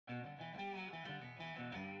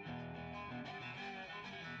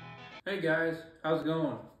Hey guys, how's it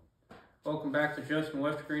going? Welcome back to Justin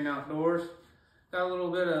Westergreen Outdoors. Got a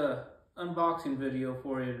little bit of unboxing video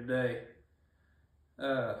for you today.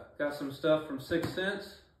 Got some stuff from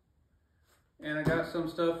Sense, and I got some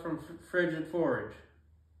stuff from Frigid Forage.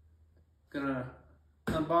 Gonna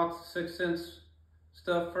unbox the Sense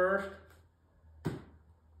stuff first,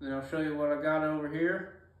 then I'll show you what I got over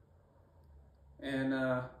here, and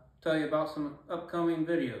tell you about some upcoming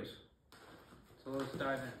videos. So let's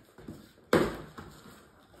dive in.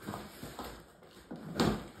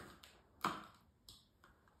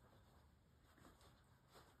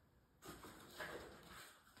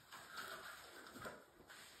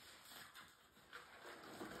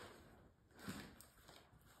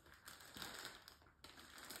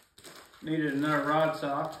 Needed another rod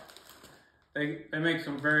sock. They make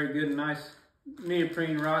some very good, nice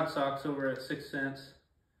neoprene rod socks over at Sense.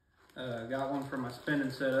 Got one for my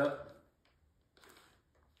spinning setup.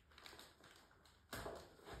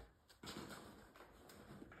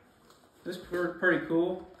 This is pretty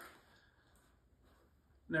cool.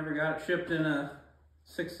 Never got it shipped in a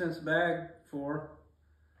Sense bag before.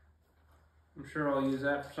 I'm sure I'll use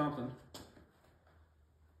that for something.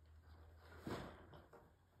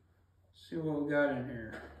 See what we got in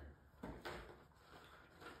here.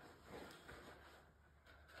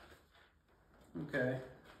 Okay.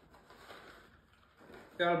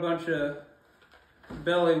 Got a bunch of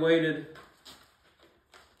belly weighted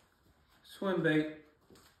swim bait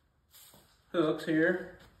hooks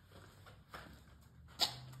here.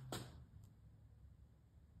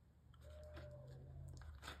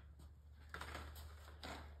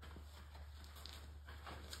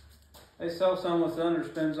 They sell some with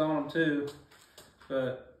underspins on them too,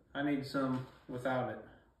 but I need some without it.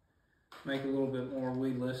 Make it a little bit more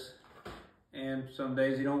weedless, and some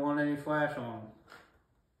days you don't want any flash on them.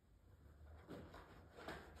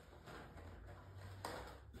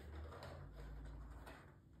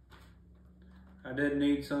 I did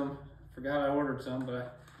need some, forgot I ordered some,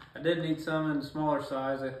 but I did need some in the smaller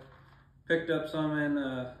size. I picked up some in,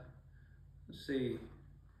 let's see,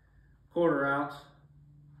 1/4 ounce.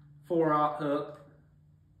 4/0 hook.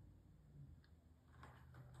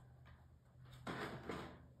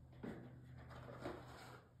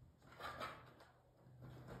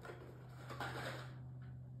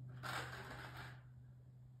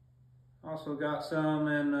 Also got some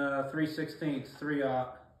in 3/16,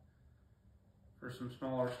 3/0 for some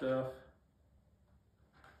smaller stuff.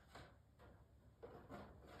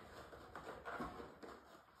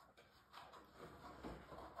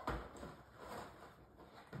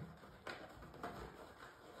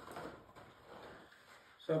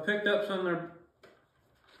 So I picked up some of their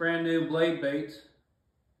brand new blade baits.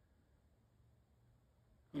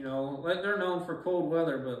 You know, they're known for cold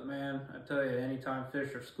weather, but man, I tell you, anytime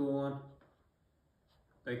fish are schooling,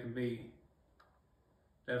 they can be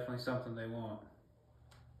definitely something they want.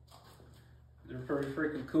 They're pretty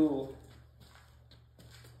freaking cool.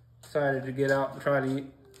 Decided to get out and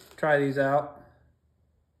try these out.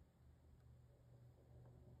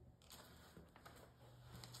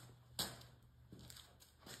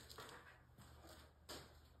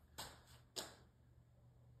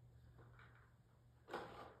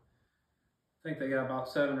 I think they got about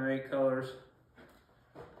 7 or 8 colors.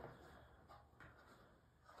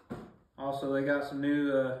 Also, they got some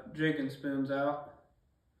new jigging spoons out,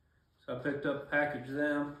 so I picked up a package of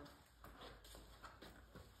them.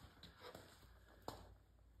 What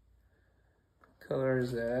color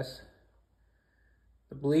is this?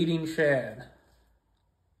 The Bleeding Shad.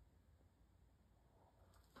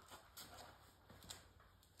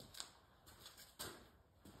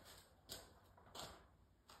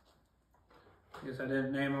 I guess I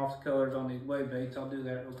didn't name off the colors on these wave baits. I'll do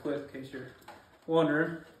that real quick in case you're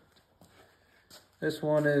wondering. This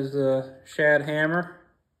one is the Shad Hammer.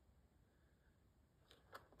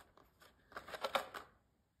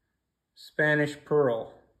 Spanish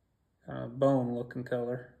Pearl. Bone looking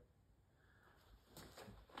color.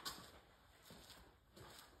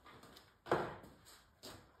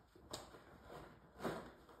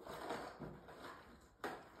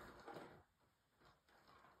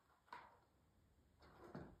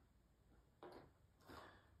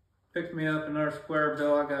 Picked me up another square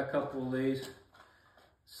bill. I got a couple of these.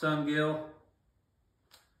 Sungill.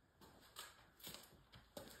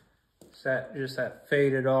 It's just that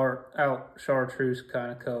faded out chartreuse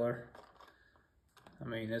kind of color. I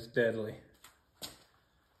mean, it's deadly.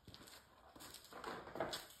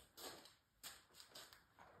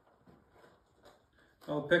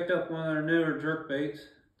 Oh, picked up one of their newer jerk baits.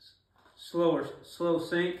 It's slow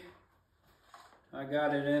sink. I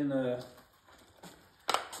got it in the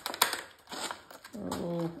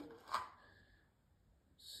Oh, let's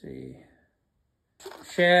see.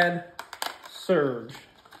 Shad Surge.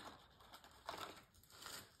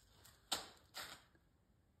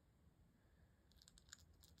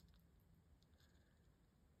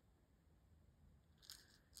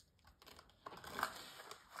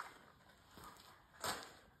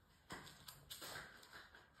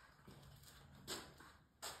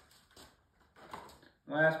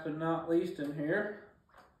 Last but not least in here,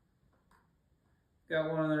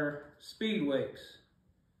 got one of their speed wakes.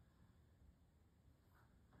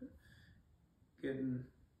 Getting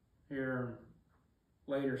here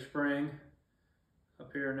later spring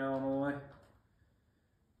up here in Illinois.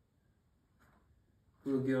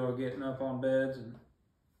 Bluegill are getting up on beds and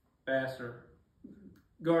bass are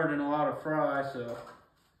guarding a lot of fry, so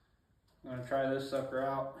I'm gonna try this sucker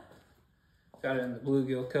out. Got it in the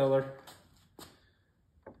bluegill color.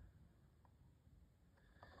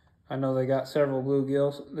 I know they got several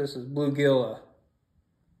bluegills. This is bluegilla.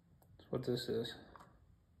 That's what this is.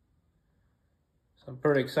 So I'm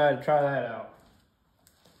pretty excited to try that out.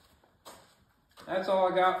 That's all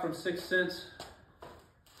I got from 6 Sense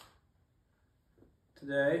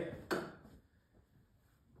today.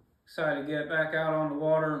 Excited to get back out on the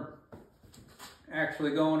water and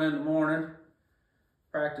actually going in the morning.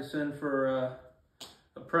 Practicing for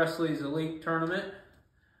a Presley's Elite tournament.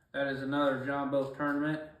 That is another John Boat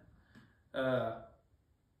tournament.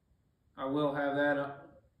 I will have that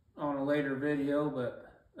on a later video, but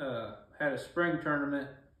had a spring tournament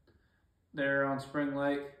there on Spring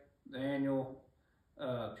Lake, the annual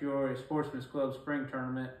Peoria Sportsman's Club spring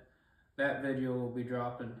tournament. That video will be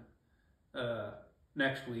dropping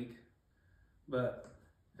next week. But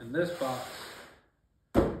in this box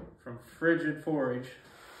from Frigid Forage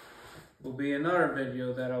will be another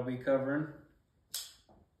video that I'll be covering.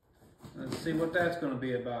 Let's see what that's going to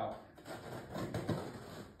be about.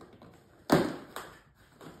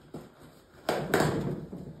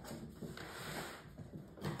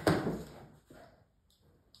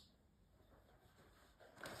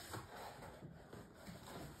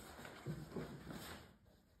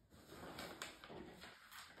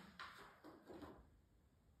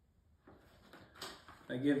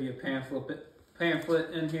 They give you a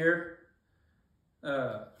pamphlet in here.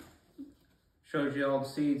 Shows you all the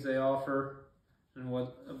seeds they offer and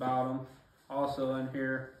what about them. Also in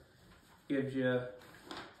here gives you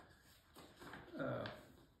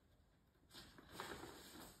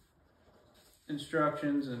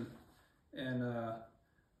instructions and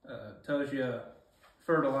tells you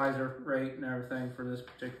fertilizer rate and everything for this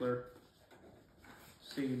particular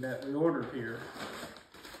seed that we ordered here.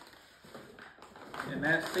 And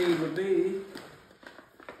that seed would be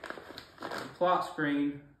the plot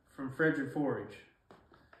screen from Frigid Forage.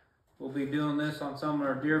 We'll be doing this on some of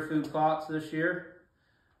our deer food plots this year.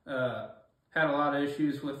 Had a lot of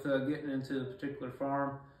issues with getting into the particular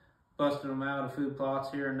farm, busting them out of food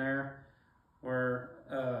plots here and there. We're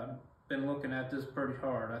been looking at this pretty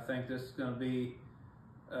hard. I think this is going to be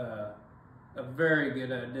a very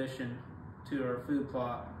good addition to our food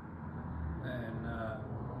plot, and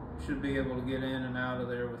should be able to get in and out of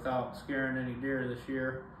there without scaring any deer this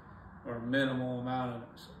year, or minimal amount of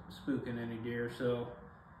spooking any deer. So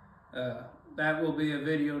that will be a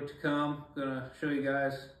video to come. Gonna show you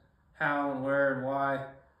guys how and where and why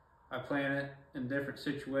I plant it in different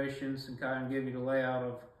situations and kind of give you the layout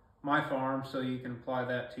of my farm so you can apply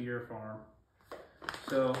that to your farm.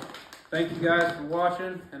 So thank you guys for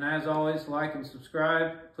watching, and as always, like and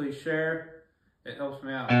subscribe. Please share. It helps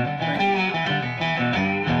me out. Thank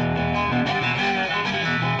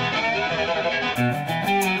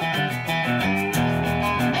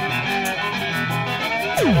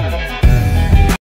you.